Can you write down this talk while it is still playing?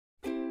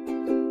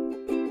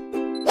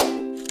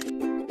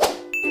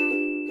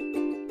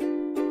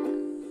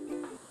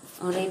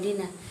ready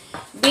na.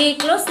 B,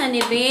 close na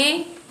ni B.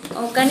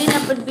 O, kanina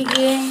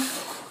pagbigay.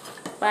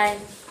 File.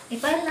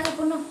 I-file lang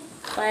po, no?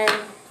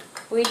 File.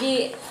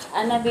 Pwede,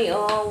 B,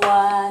 o,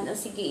 1. O,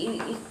 sige,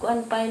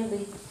 ikuan file,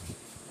 B.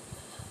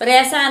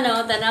 Parehasa,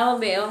 ano,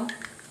 tanawa, B, o.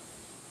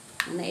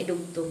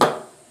 Idugtong.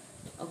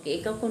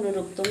 Okay, ikaw kung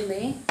nurugtong,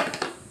 B.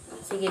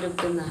 Sige,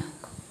 dugtong na.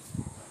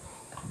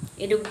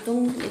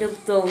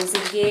 Idugtong.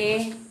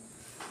 Sige.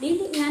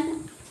 Dili nga na.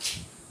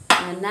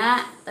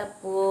 Ngana,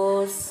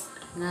 tapos,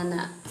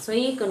 ngana. So,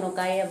 kuno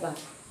kaya ba?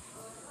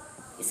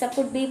 Isa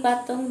po, B,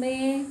 patong, B.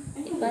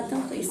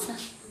 Patong ko isa.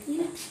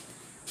 Yeah.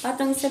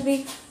 Patong isa,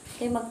 B.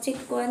 Kaya mag-check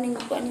ko aning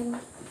mo.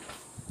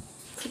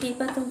 Sige,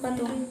 patong.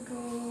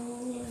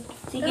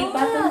 Sige,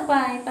 patong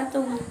pa.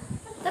 Patong.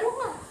 Tarong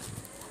nga.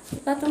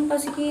 Patong pa,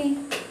 sige.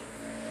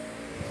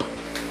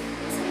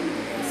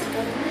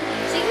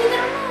 Sige,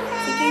 tarong nga.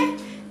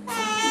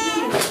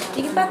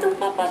 Sige, patong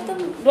pa.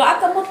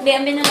 Dua ka mo, B.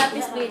 Amin na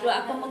lapis, B.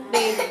 Dua ka mo, B.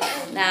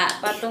 Na,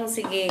 patong,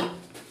 sige.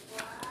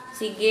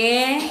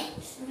 Sige.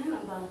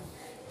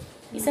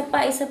 Isa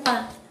pa.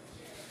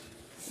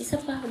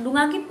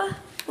 Dungagi pa.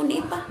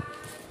 Puni pa.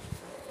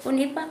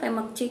 Kaya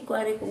mag-check ko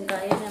ari kung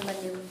kaya naman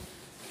yun.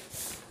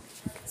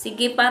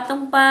 Sige,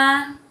 patong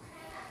pa.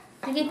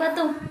 Sige,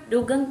 patong.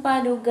 Dugang.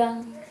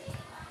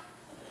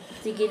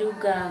 Sige,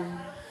 dugang.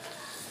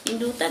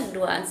 Indutag,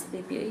 duaan si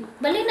Pipi.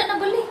 Bali na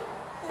bali.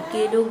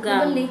 Okay,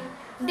 dugang. Bali.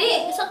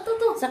 Di, sakto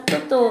to. Sakto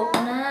to.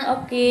 Ana.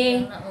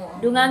 Okay.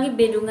 Dungagi,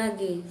 B.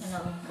 Dungagi.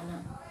 Ana.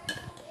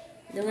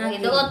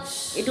 Dungagi.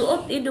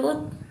 Iduot. Iduot.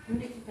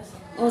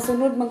 O,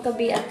 sunod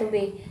magkabi ato,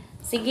 B.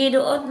 Sige,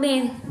 duot,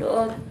 B.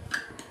 Duot.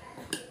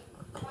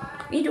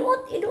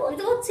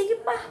 Iduot. Sige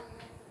pa.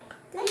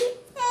 Dali.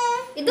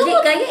 Iduot. Di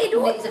kaya,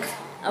 iduot.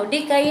 Di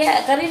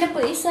kaya. Karina po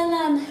isa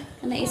lang.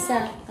 Ano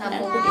isa?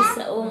 Habog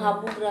isa. O,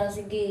 habog ra.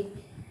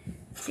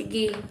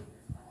 Sige.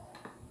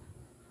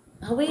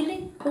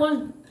 Hawilin.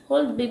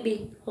 Hold,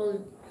 baby.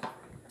 Hold.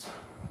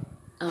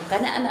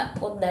 Kana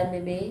Udan,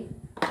 baby.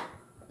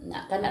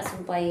 Kana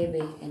sumpay,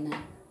 baby. Kana.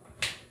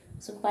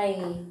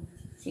 Sumpay.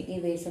 Sige,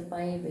 baby.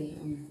 Sumpay, baby.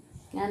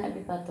 Nga na,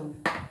 baby, patong.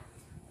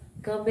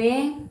 Ikaw,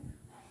 baby.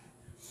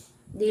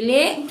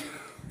 Dili.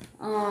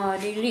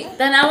 Dili.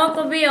 Tanawa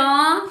ko, baby,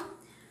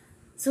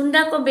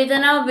 Sunda ko, baby.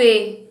 Tanawa,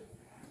 baby.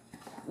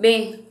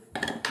 Baby.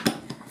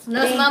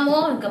 Nas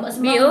mamo, gamas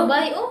mamo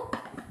bay,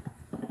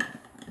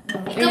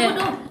 Ikaw mo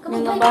do.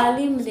 Mga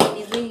bali mo din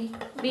ni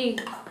B.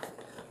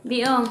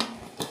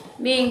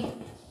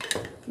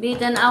 B,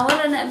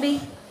 tanawa na,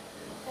 B.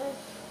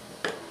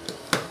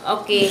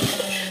 Okay.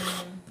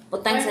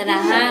 Utang sa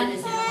nahan.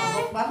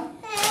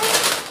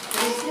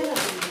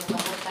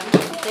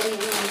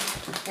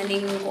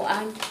 Kaning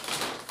kuan.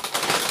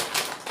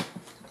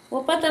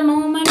 Wapa ta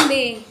mahuman,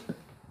 B.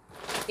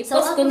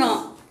 Ipos ko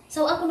no.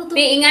 So ako no to.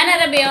 B, ingana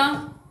ra, B,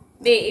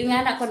 B,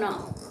 ingana ko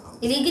no.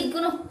 Iligid ko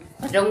no.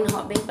 Padong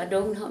na, B.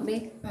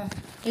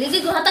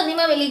 Iligid ko hatag ni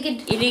mama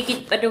iligid.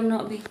 Iligid padong na,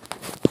 B.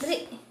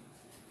 Dali.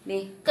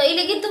 B. Ka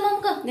iligid to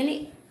ma'am ka.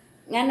 Dali.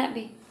 Ngana,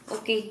 B.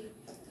 Okay.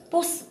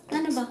 Pos.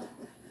 Ngana ba?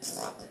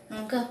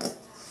 Ka.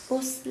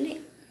 Pos.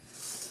 Dali.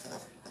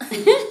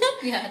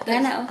 Ya.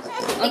 Ngana,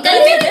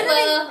 Ikaliring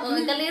ka.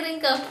 Ikaliring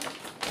ka.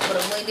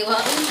 Pero mo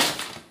itiwaon.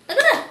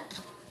 Ano na?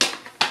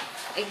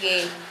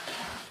 Okay.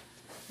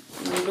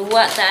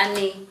 Dua ta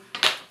ani.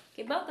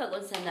 Kibaw ka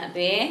kung sana,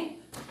 be?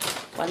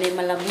 Panay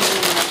malabing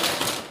na.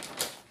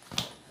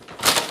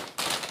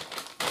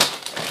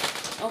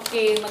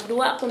 Okay,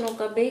 magduwa ko no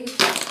ka, be.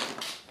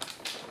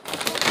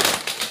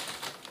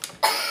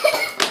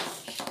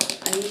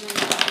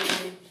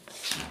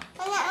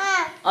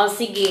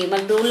 Sige,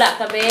 magdula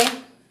ka, be.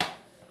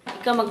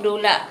 Ikaw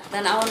magdula.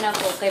 Tanaw na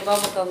ko. Kay ba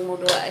kang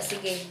mudua.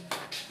 Sige.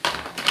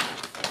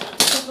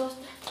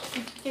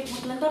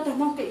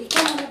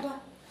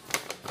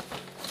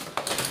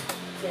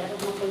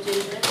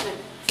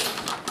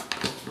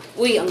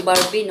 Uy, ang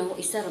Barbie, no?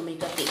 Isa ramay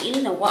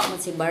katiin. Nawa man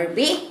si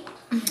Barbie.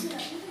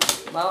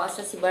 Bawa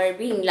sa si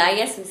Barbie. Yung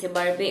layas ng si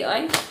Barbie,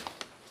 oy.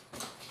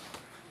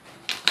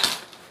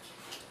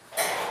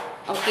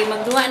 Okay,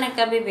 magduwa na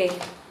ka, bebe.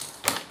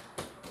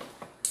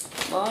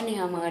 Bawa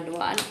niya mga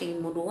duwaan. Kaya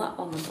muduwa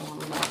pa man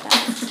ang bata.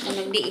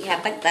 Anong di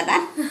ihatag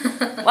tanan.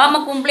 Wa,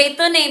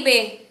 magkumpleto na,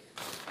 be.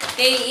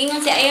 Kaya ingon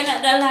siya, ayaw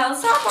na dalhaw.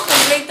 Sa pa,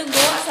 kumpleto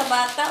duwa sa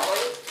bata,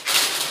 oy.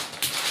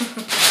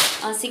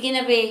 Sige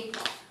na, be.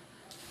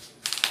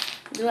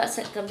 Dua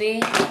sa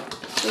kabe.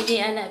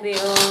 Pwede anak be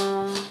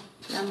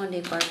naman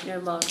ni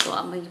partner ba to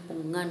amay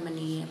pungan man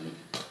niya be.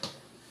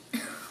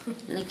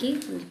 Lagi.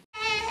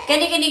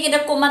 Kani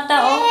kita ko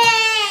mata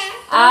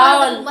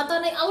Owl.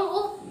 Mata na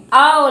owl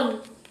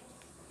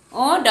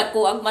Owl. Dako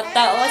ang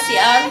mata si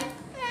Owl.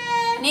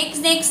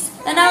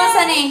 Next. Tanawa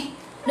sa ni.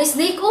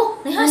 Snake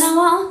nihas.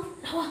 Tanawa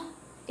Tawa.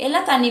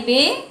 Kaila ka ni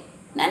be?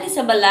 Nani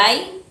sa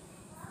balay?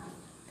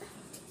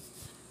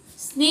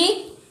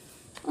 Snake?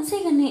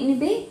 Unsay gani ni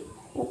be?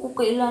 Uko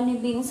kaila ni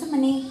Bing sa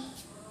mani.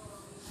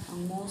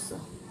 Ang moso.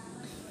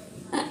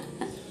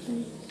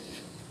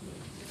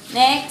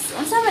 Next,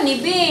 unsa man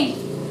ni Bing?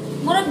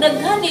 Murag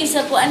daghan ni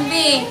sa kuan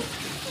Bing.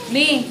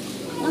 Bing,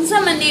 Unsa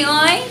man ni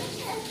oy?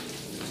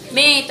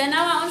 Be,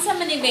 tanawa unsa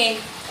man ni be?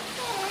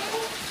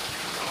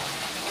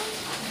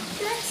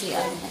 Si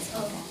Agnes.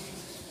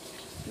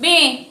 Be.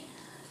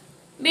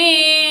 Be.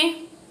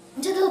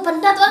 Diyan daw,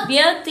 panda to ah.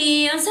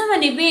 Beauty, unsa man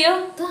ni be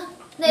oh? To,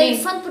 na Be.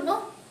 elephant po no?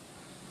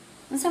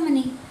 Unsa man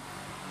ni?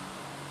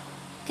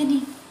 Kani.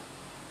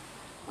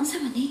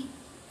 Unsa man ni?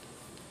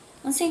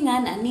 Unsa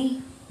nga ani?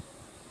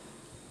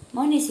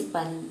 Mao ni si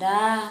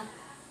panda.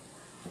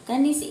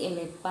 Kani si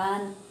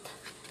elephant.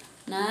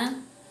 Na?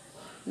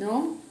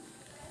 No?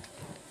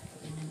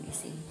 Yan ang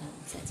ising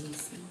sa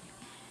GC.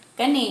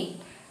 Kani.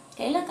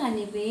 Kaila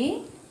kani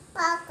be?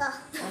 Baka.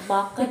 O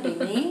baka din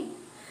eh.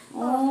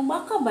 O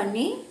baka ba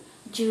ni?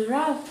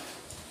 Giraffe.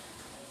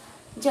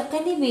 Diya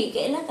kani be?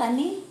 Kaila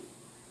kani?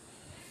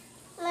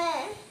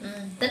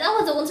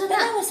 Tanawa to, unsa na?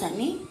 Tanawa sa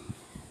ni?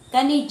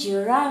 Kani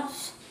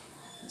giraffe.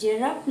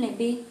 Giraffe ni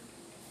be.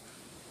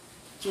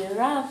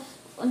 Giraffe.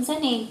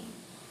 Unsa ni?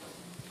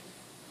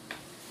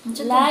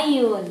 Unsa to?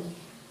 Lion.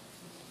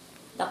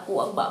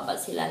 Dako ang baba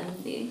si lion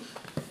be.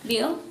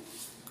 Be oh.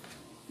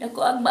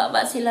 Dako ang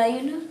baba si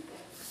lion oh.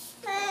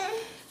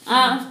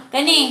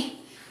 Kani.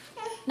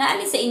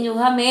 Naali sa inyo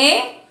ha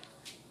me?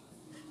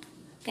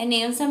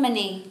 Kani unsa man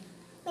ni?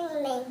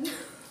 Mingling.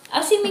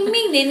 Si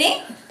Mingming din eh.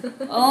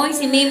 Oy,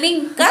 si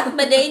Mingming kat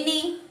ba day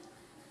ni?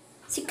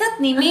 Si kat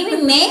ni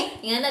Mingming ne?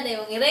 Nga na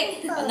yung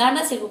iring. Nga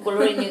na si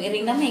kukulurin yung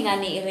iring na may nga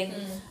ni iring.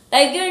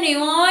 Tiger ni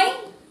oy.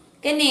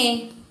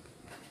 Kani.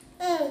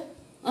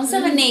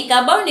 Unsa man ni?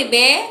 Kabaw ni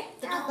be?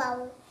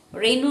 Abaw.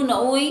 Reno na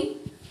oy.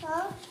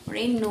 Ha?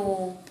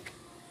 Reno.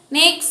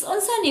 Next,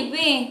 unsa ni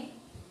be?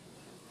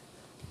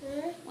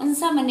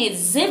 Unsa man ni?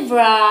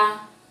 Zebra.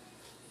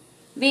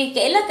 Be,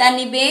 kaila ka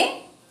ni be?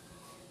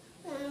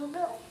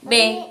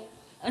 Be,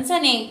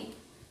 unsa ni?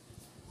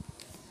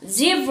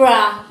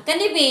 Zebra.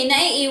 Kani be,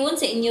 naiiwan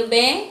sa inyo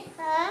be?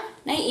 Ha?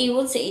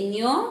 Naiiwan sa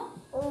inyo?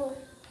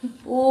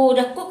 Oo.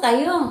 Dako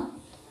kayo.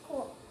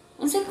 Ko.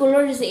 Unsa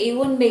color sa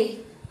iwan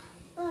be?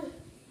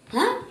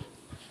 Ha?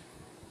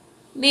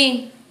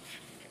 Be.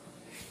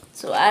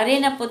 So, ari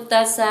na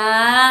punta sa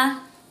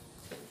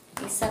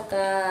isa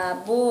ka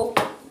book.